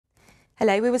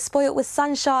Hello, we were spoilt with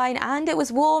sunshine and it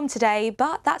was warm today,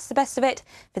 but that's the best of it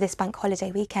for this bank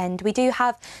holiday weekend. We do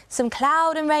have some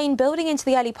cloud and rain building into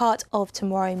the early part of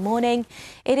tomorrow morning.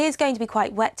 It is going to be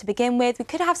quite wet to begin with. We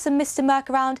could have some mist and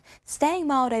murk around, staying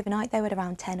mild overnight though at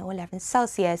around 10 or 11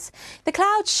 Celsius. The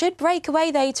clouds should break away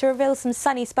though to reveal some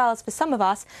sunny spells for some of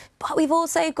us, but we've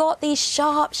also got these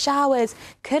sharp showers.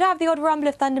 Could have the odd rumble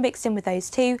of thunder mixed in with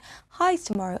those too. Highs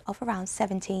tomorrow of around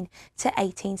 17 to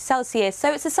 18 Celsius.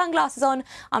 So it's the sunglasses on,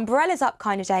 umbrellas up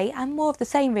kind of day, and more of the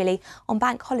same really on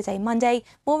Bank Holiday Monday,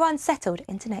 more unsettled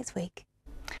into next week.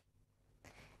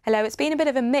 Hello, it's been a bit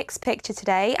of a mixed picture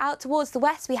today. Out towards the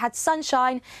west we had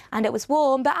sunshine and it was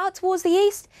warm, but out towards the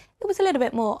east it was a little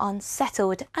bit more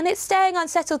unsettled, and it's staying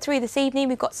unsettled through this evening.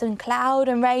 We've got some cloud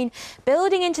and rain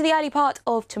building into the early part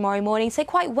of tomorrow morning, so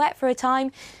quite wet for a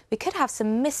time. We could have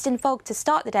some mist and fog to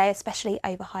start the day, especially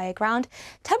over higher ground.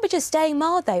 Temperatures staying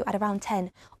mild though at around 10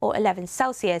 or 11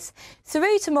 Celsius.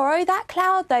 Through tomorrow, that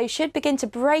cloud though should begin to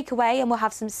break away and we'll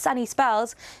have some sunny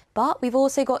spells, but we've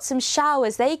also got some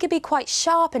showers. They could be quite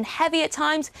sharp and heavy at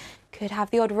times. Could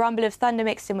have the odd rumble of thunder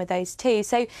mixed in with those too.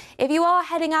 So if you are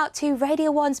heading out to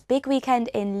Radio 1's big weekend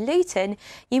in Luton,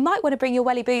 you might want to bring your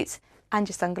welly boots and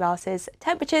your sunglasses.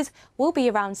 Temperatures will be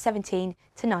around 17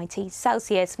 to 19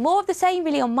 Celsius. More of the same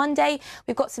really on Monday.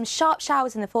 We've got some sharp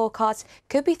showers in the forecast.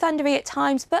 Could be thundery at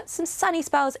times, but some sunny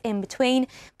spells in between.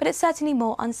 But it's certainly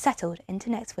more unsettled into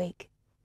next week.